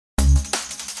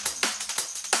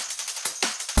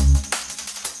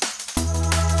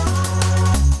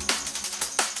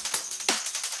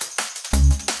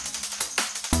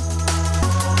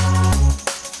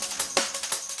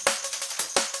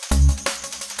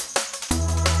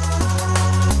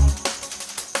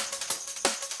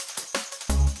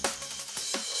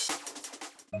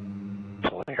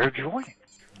Player joining.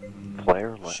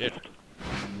 Player left. Shit.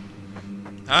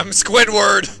 I'm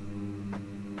Squidward!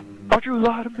 Don't you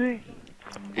lie to me!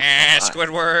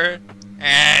 Squidward!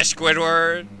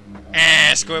 Squidward!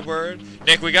 Squidward!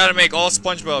 Nick, we gotta make all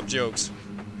SpongeBob jokes.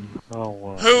 Oh,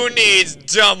 wow. Who needs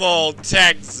dumb old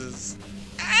Texas?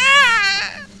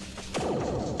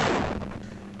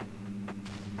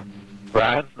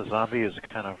 Brian, the zombie is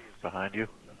kind of behind you.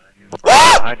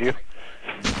 Behind you.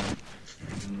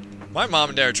 My mom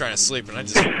and dad are trying to sleep, and I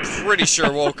just pretty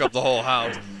sure woke up the whole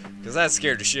house. Because that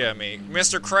scared the shit out of me.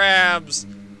 Mr. Krabs,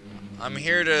 I'm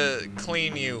here to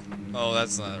clean you. Oh,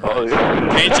 that's not right. Oh, yeah.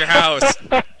 Paint your house.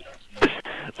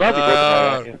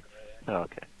 Zombie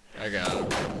okay. I got him.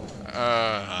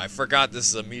 I forgot this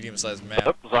is a medium-sized map.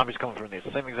 Oh, zombie's coming from the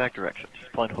same exact direction. He's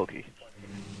playing hooky.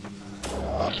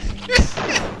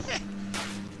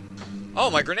 Oh,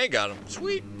 my grenade got him.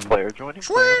 Sweet. Player joining,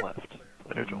 player left.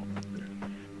 Player joining.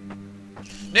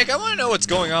 Nick, I want to know what's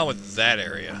going on with that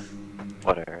area.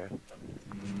 What area?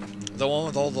 The one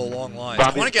with all the long lines.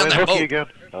 Zombies I want to get on that hooky boat. again.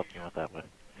 Oh, you went that way.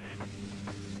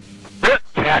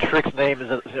 Patrick's name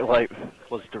is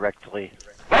was directly.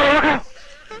 You're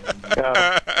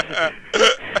But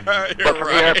from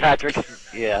right. here, Patrick.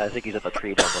 Yeah, I think he's at the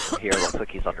tree down there. From here, looks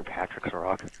like he's under Patrick's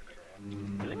rock.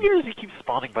 Does he keep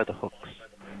spawning by the hooks?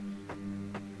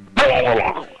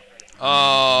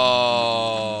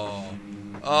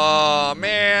 Oh,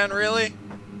 man, really?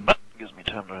 Gives me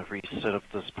time to reset up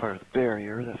this part of the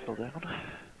barrier that fell down.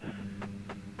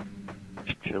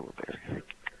 Chill barrier.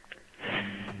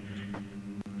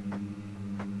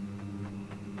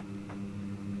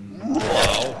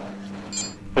 Wow.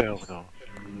 How's it going?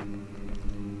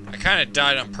 I kind of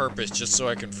died on purpose just so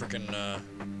I can freaking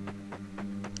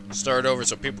start over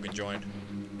so people can join.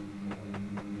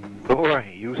 Don't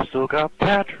worry, you still got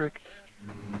Patrick.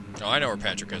 Oh, I know where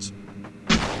Patrick is.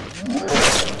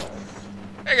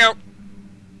 There you go.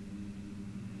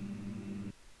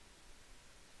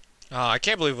 Oh, I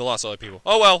can't believe we lost all the people.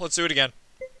 Oh well, let's do it again.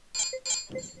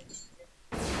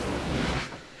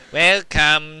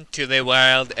 Welcome to the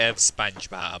world of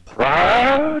SpongeBob.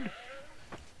 Run!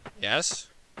 Yes?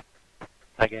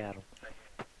 I got him.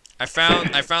 I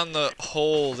found the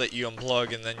hole that you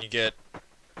unplug and then you get...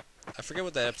 I forget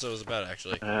what that episode was about,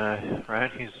 actually.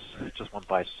 Ryan, he's just went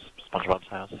by SpongeBob's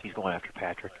house. He's going after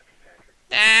Patrick.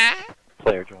 Nah.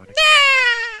 Player joining.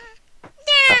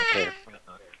 Commentator.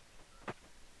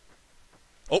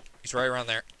 Oh, he's right around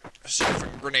there. Let's see if I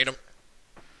can grenade him.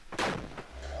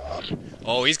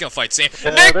 Oh, he's gonna fight Sam.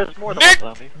 Nick! There's more than Nick!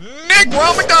 one zombie. Nick!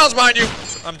 Ronald McDonald's behind you!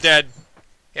 I'm dead.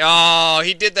 Oh,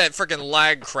 he did that frickin'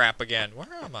 lag crap again. Where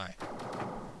am I?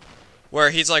 Where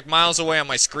he's like miles away on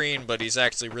my screen, but he's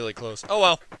actually really close. Oh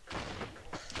well.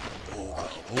 Ooga,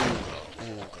 ooga,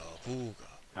 ooga, ooga.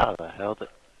 How the hell did...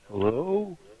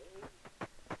 Hello?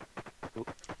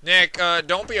 Nick,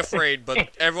 don't be afraid, but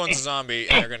everyone's a zombie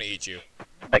and they're gonna eat you.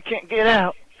 I can't get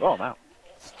out. Oh, I'm out.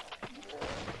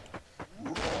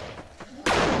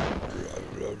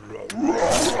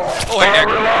 Oh, hey, Nick.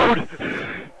 Reload!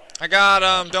 I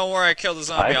got don't worry, I killed the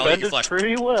zombie. I'll eat your I flesh.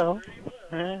 pretty well.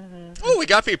 Oh, we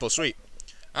got people. Sweet.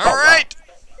 Alright!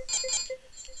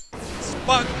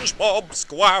 SpongeBob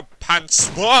SquarePants,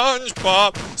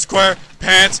 SpongeBob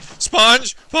SquarePants,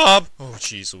 SpongeBob. Oh,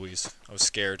 jeez Louise. I was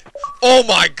scared. Oh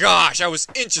my gosh! I was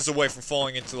inches away from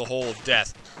falling into the hole of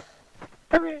death.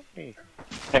 Hooray!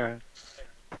 There.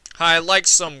 Hi, I'd like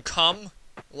some cum.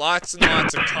 Lots and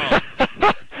lots of cum.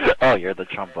 Oh, you're the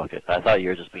chump bucket. I thought you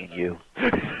were just being you.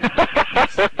 What?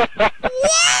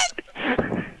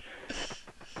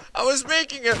 I was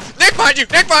making a... Nick behind you!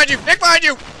 Nick behind you! Nick behind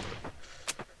you!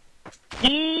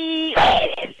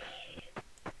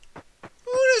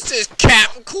 Who does this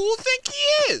Captain Cool think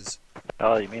he is?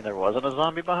 Oh, you mean there wasn't a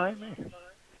zombie behind me?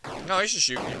 No, he should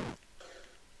shoot me.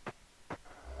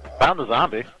 Found a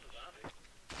zombie.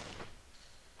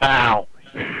 Ow.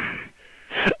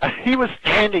 He was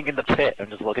standing in the pit. I'm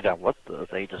just looking down. What the?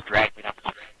 They just dragged me down.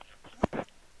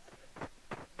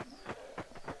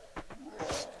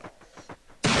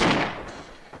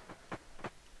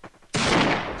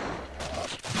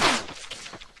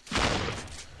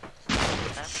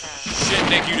 Shit,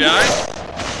 Nick, you died?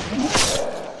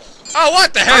 Oh,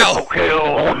 what the hell?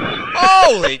 Kill.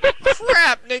 Holy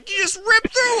crap, Nick, you just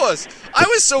ripped through us! I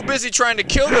was so busy trying to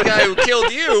kill the guy who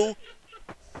killed you.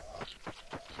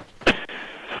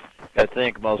 I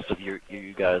think most of you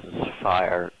guys'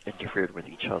 fire interfered with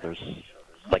each other's.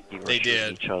 Like you were They shooting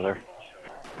did. each other.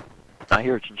 I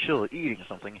hear a chinchilla eating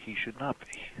something he should not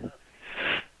be.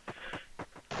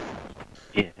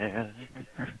 Yeah.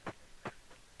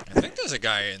 I think there's a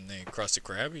guy in the Krusty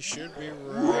Krab. He should be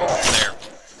right there.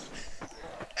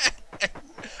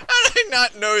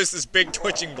 not notice this big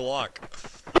twitching block?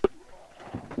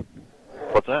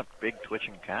 What's that? Big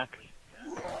twitching cock?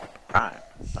 I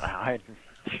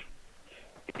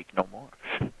think no more.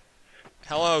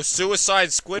 Hello, Suicide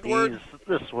Squidward? He's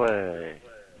this way.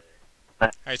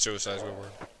 Hi, Suicide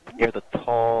Squidward. You're the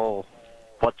tall...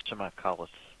 whatchamacallit.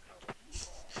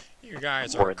 You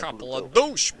guys are a couple of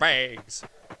douchebags.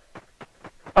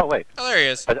 Oh, wait. Oh, there he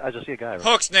is. I just see a guy. Right?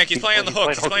 Hooks, Nick. He's playing on the hook.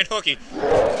 He's playing hooky.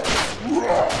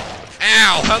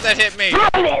 Ow! How'd that hit me?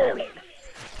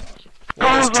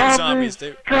 Well, there's two zombies,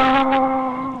 dude.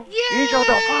 Go!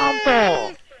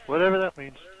 Yeah! Whatever that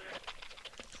means.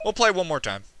 We'll play one more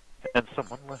time. And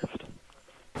someone left.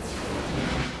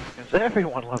 Is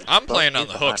everyone left? I'm playing on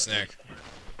the hooks, Nick.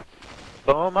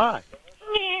 So am I.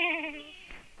 Whee!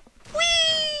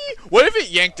 What if it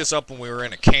yanked us up when we were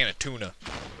in a can of tuna?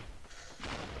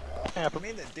 Yeah, I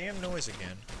made that damn noise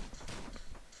again.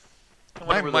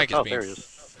 My mic is being... There he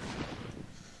is.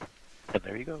 And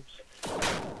there he goes.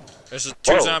 There's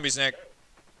two zombies, Nick.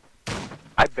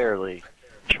 I barely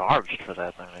charged for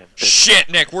that. I mean, shit,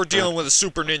 Nick, we're dealing with a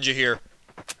super ninja here.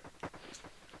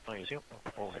 Oh, you see him?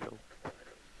 Oh, hello.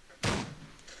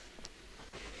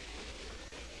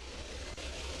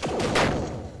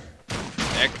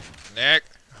 Nick.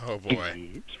 Oh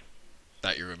boy.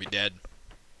 Thought you were gonna be dead.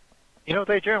 You know,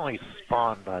 they generally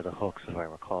spawn by the hooks, if I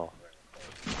recall.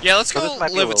 Yeah, let's go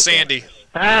live with Sandy.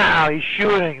 Ah, he's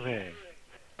shooting me.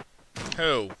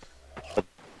 Who? The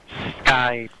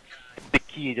sky, the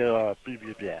key to blah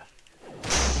blah blah.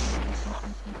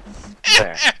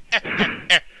 There.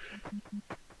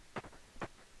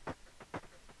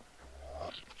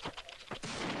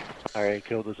 Alright,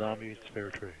 kill the zombie, it's fair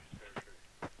trade.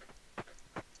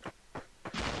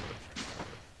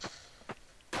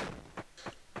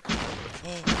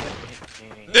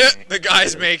 The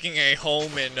guy's making a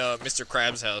home in Mr.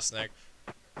 Krabs' house, Nick.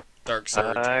 Dark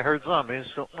Surge. I heard zombies,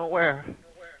 don't know where.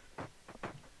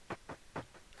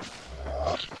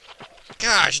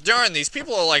 Gosh darn, these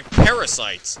people are like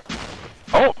parasites.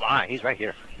 Oh my, he's right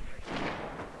here.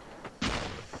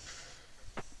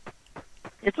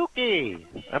 It's okay.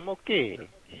 I'm okay.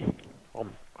 Oh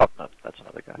no, that's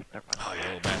another guy. Never mind. Oh, you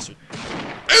little bastard.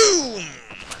 Boom!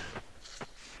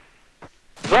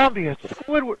 Zombie at the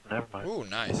Squidward. Never mind. Ooh,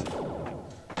 nice.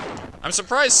 I'm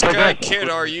surprised Sky Kid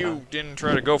RU didn't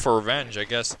try to go for revenge. I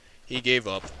guess he gave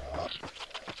up.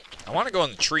 I want to go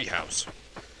in the treehouse.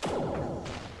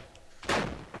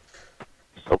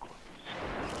 So close.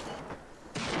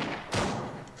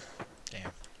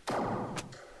 Damn.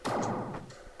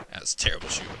 That's a terrible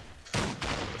shoot.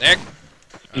 Nick?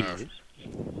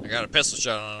 I got a pistol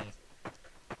shot on him.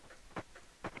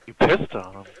 You pissed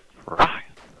on him. Right.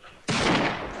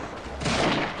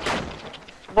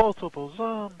 Multiple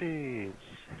zombies.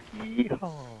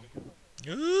 Yeehaw.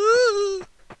 Ooh.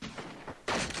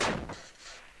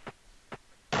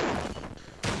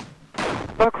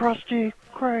 The Krusty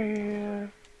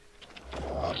Krab.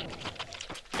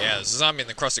 Yeah, there's a zombie in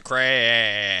the Krusty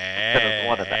There's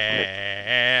one in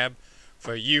Krab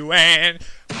for you and me.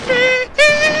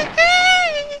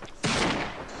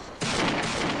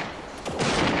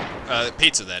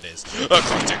 Pizza, that is. A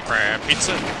Krusty Krab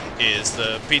pizza is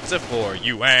the pizza for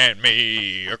you and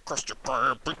me. A Krusty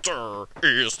Krab pizza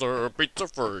is the pizza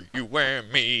for you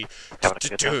and me.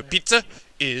 Pizza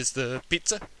is the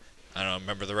pizza. I don't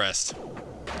remember the rest.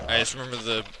 I just remember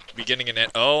the beginning and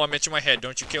end. Oh, I'm itching my head.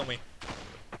 Don't you kill me.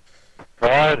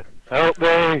 God, help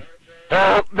me!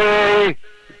 Help me!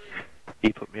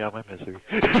 He put me out of my misery.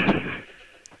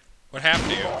 What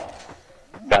happened to you?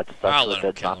 Got stuck I'll with let a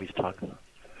him dead kill zombie's tongue.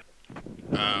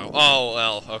 Oh,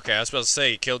 well, okay. I was supposed to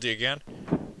say he killed you again.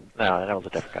 No, that was a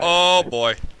different guy. Oh,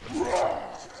 boy.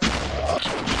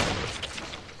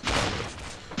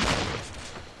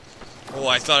 Oh,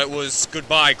 I thought it was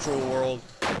goodbye, cruel world.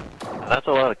 That's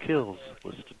a lot of kills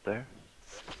listed there.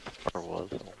 Or was.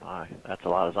 Oh my. That's a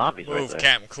lot of zombies right Move, there.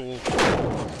 Captain Cool.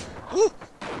 Woo.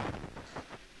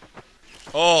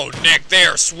 Oh, Nick, they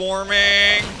are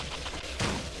swarming.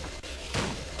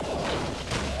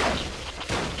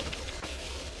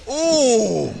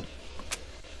 Ooh.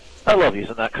 I love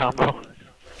using that combo.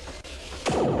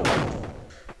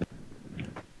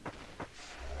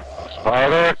 Oh,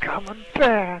 they're coming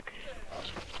back.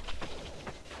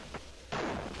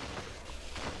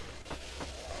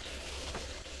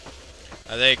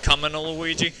 Are they coming,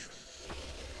 Luigi?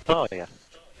 Oh, yeah.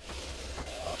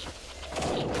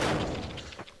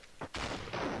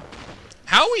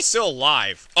 How are we still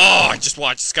alive? Oh, I just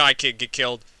watched Sky Kid get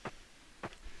killed.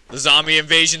 The zombie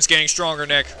invasion's getting stronger,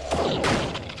 Nick.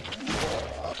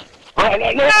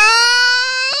 No!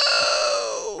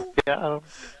 Yeah.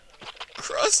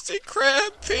 Krusty Krusty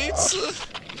Krab pizza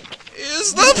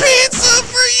is the pizza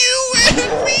for you and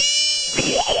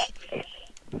me!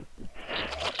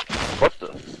 What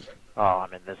the? Oh,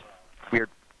 I'm in this weird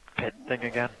pit thing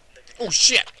again. Oh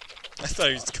shit! I thought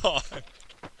he was gone.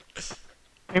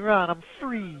 Hey Ron, I'm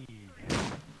free!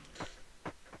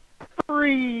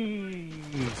 Free!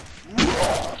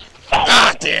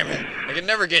 Ah, damn it! I can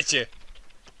never get you.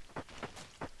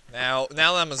 Now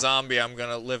that I'm a zombie, I'm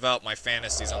gonna live out my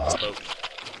fantasies on this boat.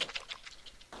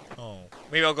 Oh,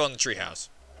 maybe I'll go in the treehouse.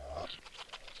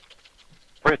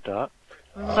 Right, Dot.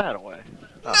 That way.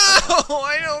 No,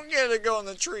 I don't get to go in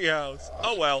the treehouse.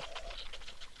 Oh well.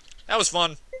 That was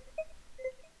fun.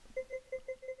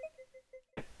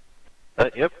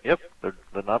 Yep.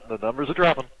 The numbers are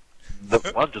dropping. The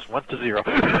one just went to 0.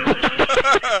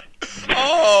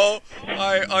 Oh,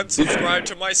 I unsubscribed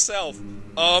to myself.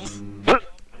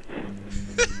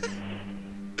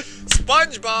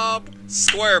 SpongeBob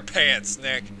SquarePants,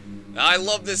 Nick. I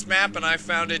love this map, and I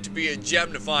found it to be a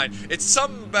gem to find. It's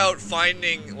something about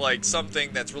finding, like,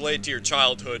 something that's related to your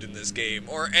childhood in this game,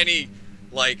 or any,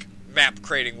 like,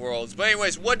 map-creating worlds. But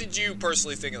anyways, what did you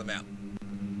personally think of the map?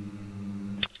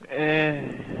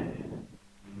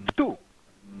 2.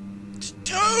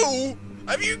 2?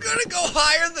 Are you gonna go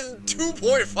higher than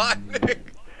 2.5,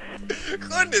 Nick?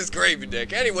 Goodness gravy,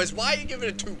 Nick. Anyways, why are you giving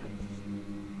it a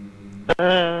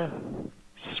 2?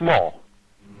 Small.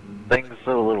 Things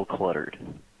are a little cluttered.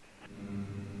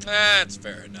 That's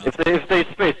fair enough. If they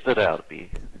spaced it out, you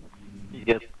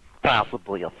get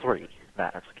possibly a 3.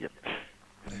 Nah, that's a given.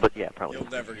 But yeah, probably. You'll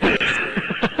never get a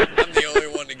 3. I'm the only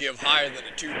one to give higher than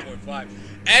a 2.5.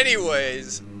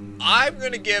 Anyways, I'm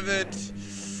gonna give it.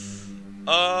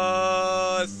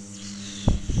 I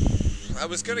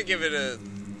was gonna give it a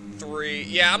 3.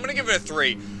 Yeah, I'm gonna give it a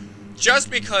 3, just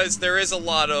because there is a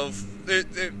lot of.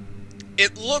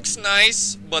 It looks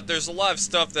nice, but there's a lot of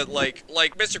stuff that, like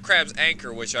Mr. Krabs'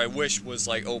 anchor, which I wish was,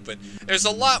 like, open. There's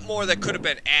a lot more that could have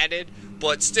been added,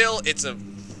 but still, it's a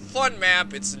fun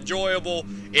map, it's enjoyable.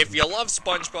 If you love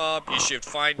SpongeBob, you should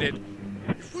find it.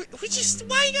 Why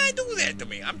you gotta do that to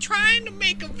me? I'm trying to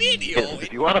make a video.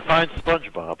 If you want to find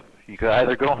SpongeBob, you could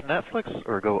either go on Netflix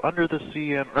or go under the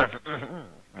sea and...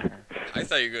 I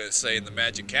thought you were gonna say in the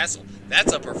Magic Castle.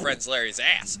 That's up her friend Larry's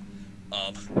ass.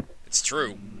 It's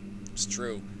true. It's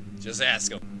true. Just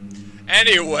ask him.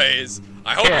 Anyways,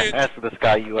 I hope you... ask this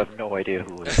guy, you have no idea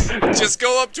who it is. Just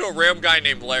go up to a random guy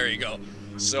named Larry and go,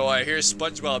 so I hear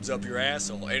SpongeBob's up your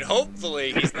asshole. And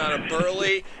hopefully he's not a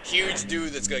burly, huge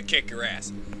dude that's gonna kick your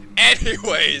ass.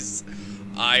 Anyways,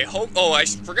 I hope... Oh, I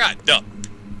forgot. Duh.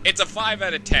 It's a 5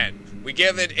 out of 10. We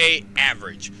give it a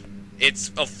average.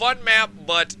 It's a fun map,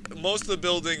 but most of the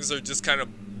buildings are just kind of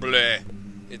bleh.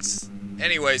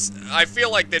 Anyways, I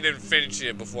feel like they didn't finish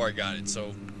it before I got it,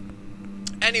 so...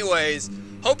 Anyways,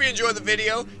 hope you enjoyed the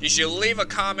video. You should leave a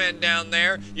comment down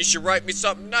there. You should write me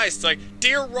something nice, like,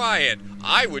 Dear Ryan,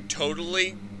 I would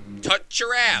totally touch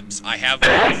your abs. I have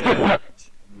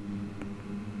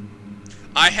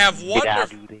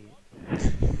wonderful...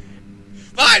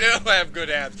 I don't have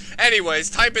good abs. Anyways,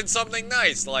 type in something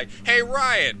nice, like, Hey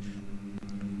Ryan,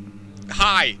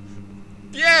 hi.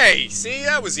 Yay! See,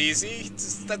 that was easy.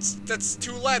 That's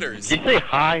 2 letters. Did you say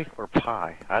hi or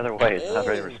pie? Either way, it's not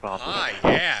very responsive. Pie,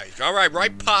 yeah. Alright,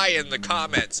 write pie in the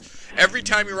comments. Every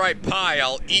time you write pie,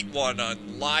 I'll eat one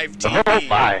on live TV. Oh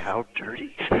my, how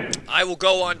dirty. I will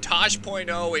go on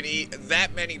Tosh.0 and eat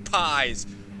that many pies.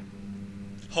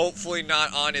 Hopefully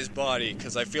not on his body,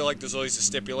 because I feel like there's always a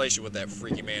stipulation with that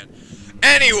freaky man.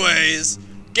 Anyways,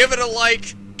 give it a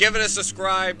like. Give it a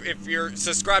subscribe. If you're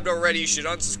subscribed already, you should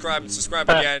unsubscribe and subscribe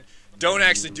again. Don't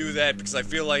actually do that because I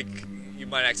feel like you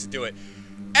might actually do it.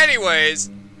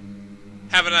 Anyways,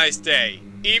 have a nice day,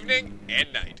 evening,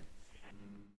 and night.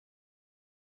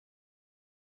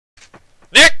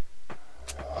 Nick!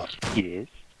 Yes?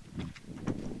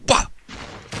 Bah!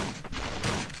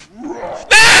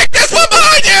 Nick! There's one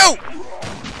behind you!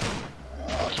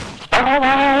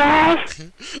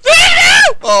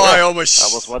 Oh, I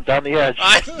almost went down the edge.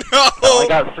 I know! I only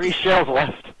got 3 shells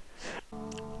left.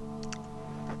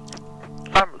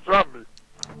 I'm a zombie.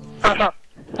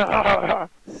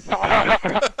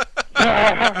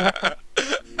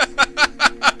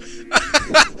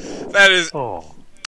 That is